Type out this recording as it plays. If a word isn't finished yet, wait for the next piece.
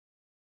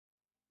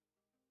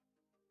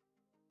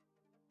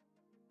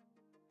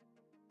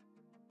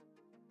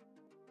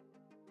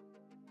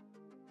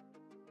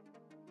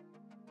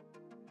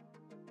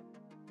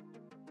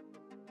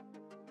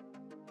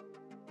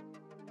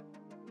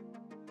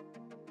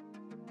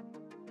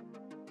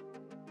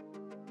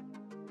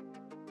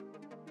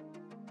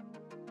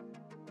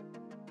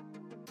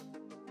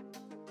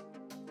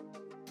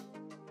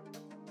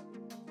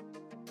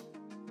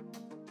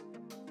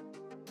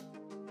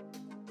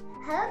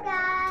Hello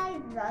guys,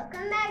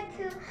 welcome back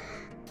to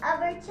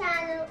our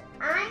channel.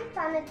 I'm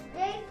Fatmah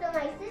today, so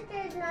my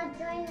sister is not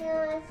joining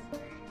us.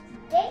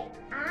 Today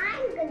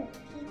I'm going to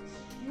teach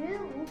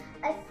you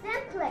a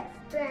simple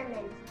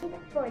experiment.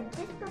 For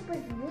this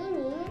purpose we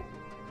need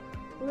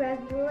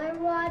regular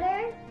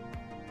water,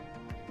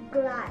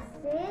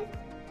 glasses,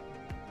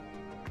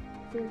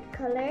 food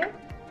color,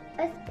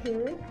 a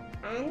spoon,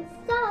 and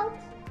salt.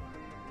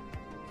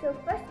 So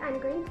first I'm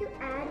going to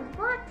add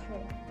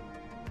water.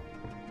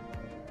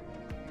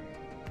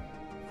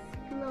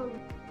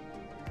 Slowly.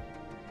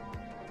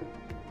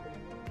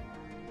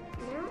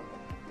 Now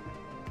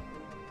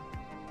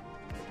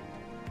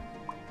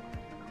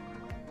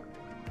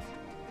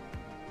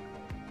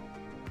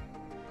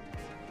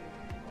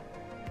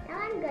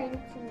I'm going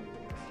to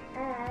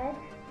add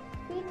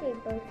 3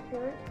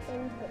 tablespoons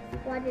in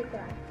this water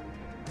glass.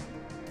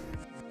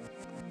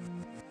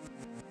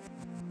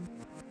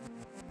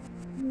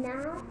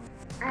 Now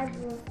I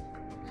will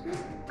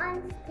keep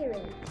on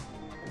stirring.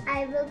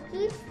 I will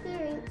keep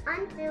stirring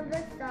until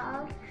the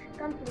salt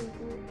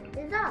completely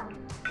dissolves.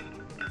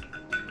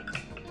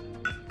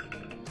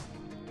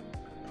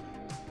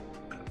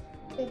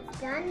 It's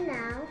done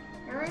now.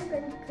 Now I'm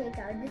going to take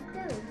out the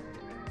spoon.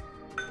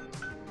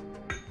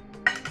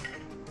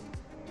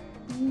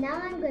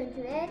 Now I'm going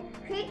to add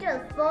 3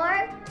 to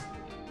 4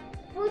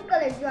 food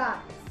color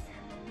drops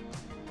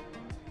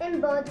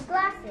in both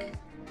glasses.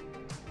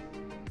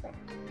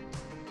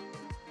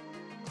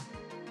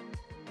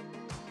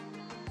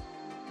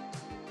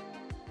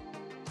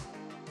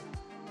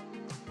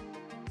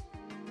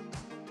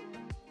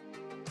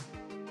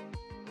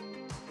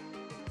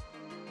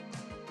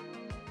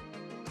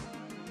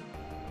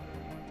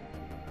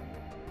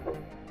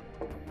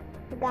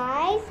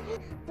 Guys,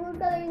 food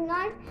color is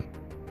not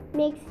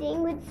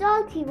mixing with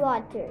salty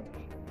water,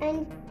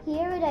 and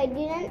here I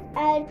didn't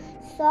add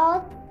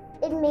salt,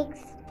 it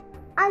mixed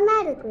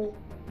automatically.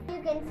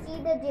 You can see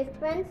the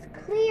difference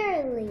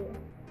clearly.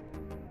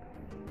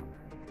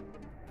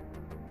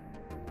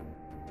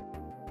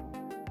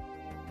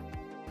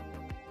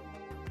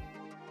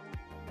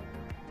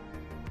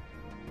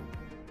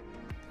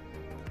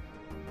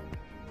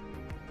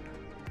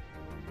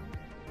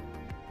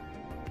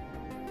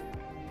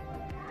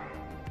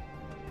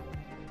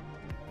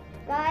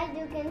 Guys,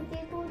 you can see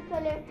food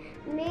color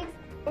mixed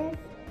in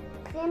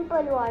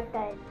simple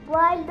water,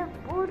 while the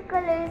food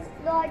color is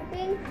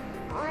floating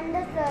on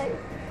the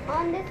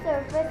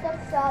surface of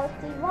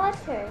salty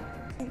water.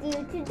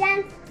 Due to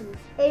density,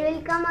 it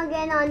will come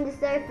again on the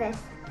surface.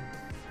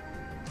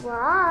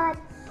 Watch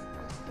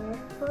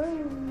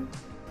carefully.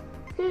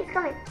 See, it's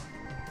coming.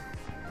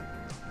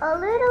 A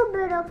little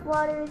bit of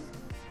water is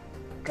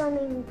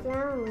coming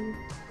down.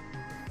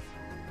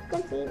 You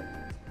can see.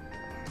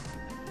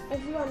 If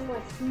you want to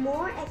watch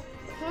more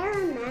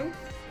experiments,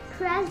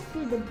 press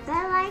the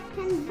bell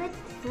icon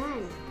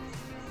button.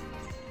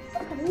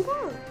 It's coming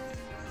down.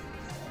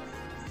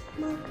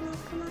 Come on, come on,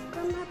 come on,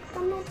 come on,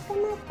 come on,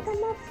 come on,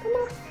 come on, come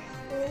on.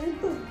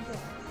 And boom.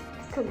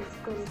 Come on,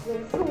 come on, come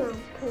on,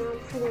 come on,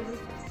 come on.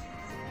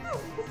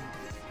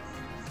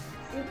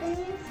 You can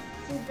use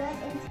sugar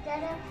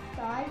instead of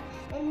salt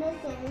in the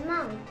same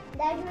amount.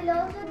 That will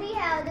also be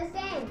how the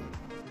same.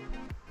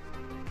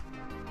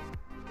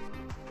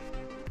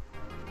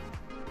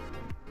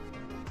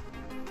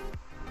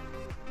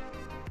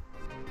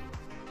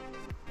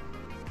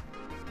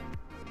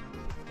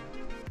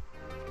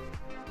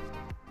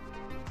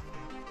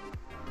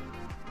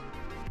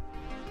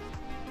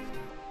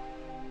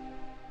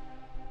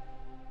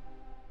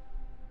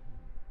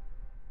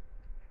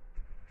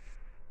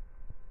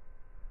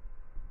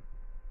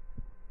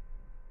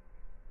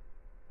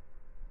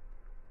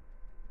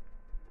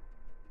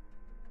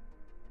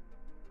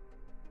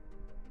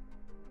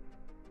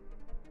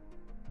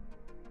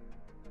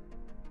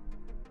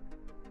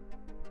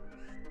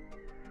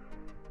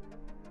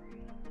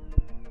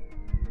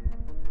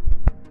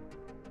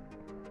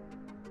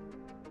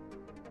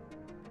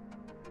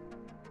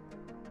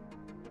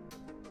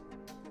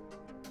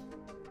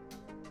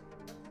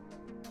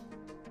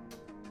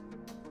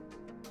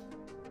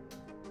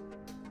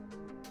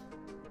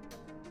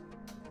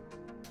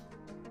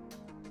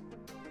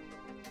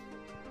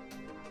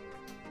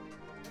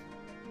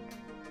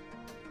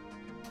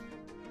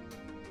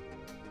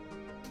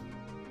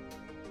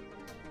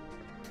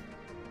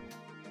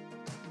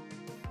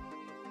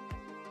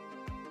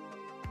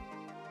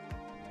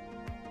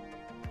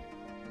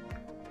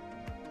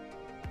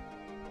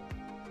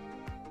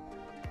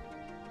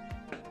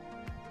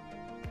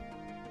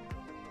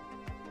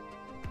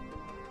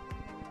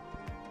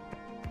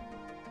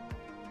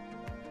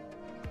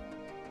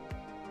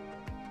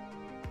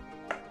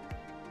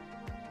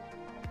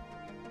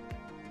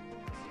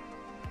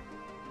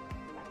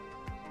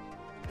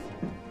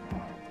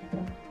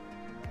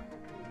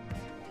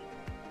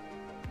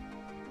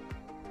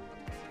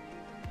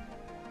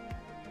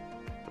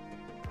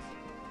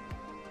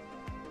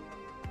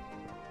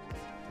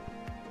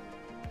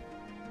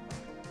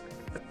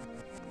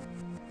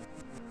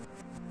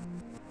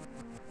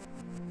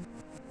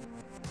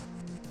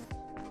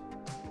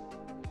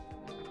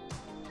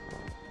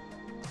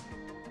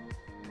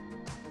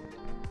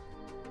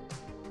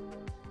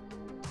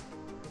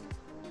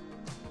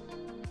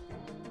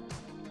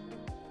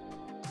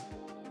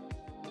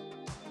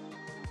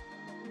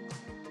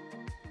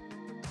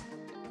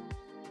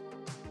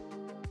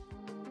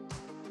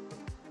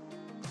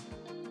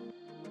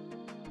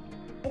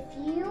 If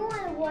you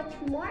want to watch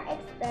more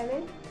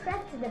experiments,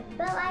 press the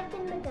bell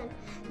icon button.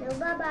 Now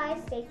bye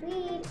bye, stay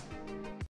sweet.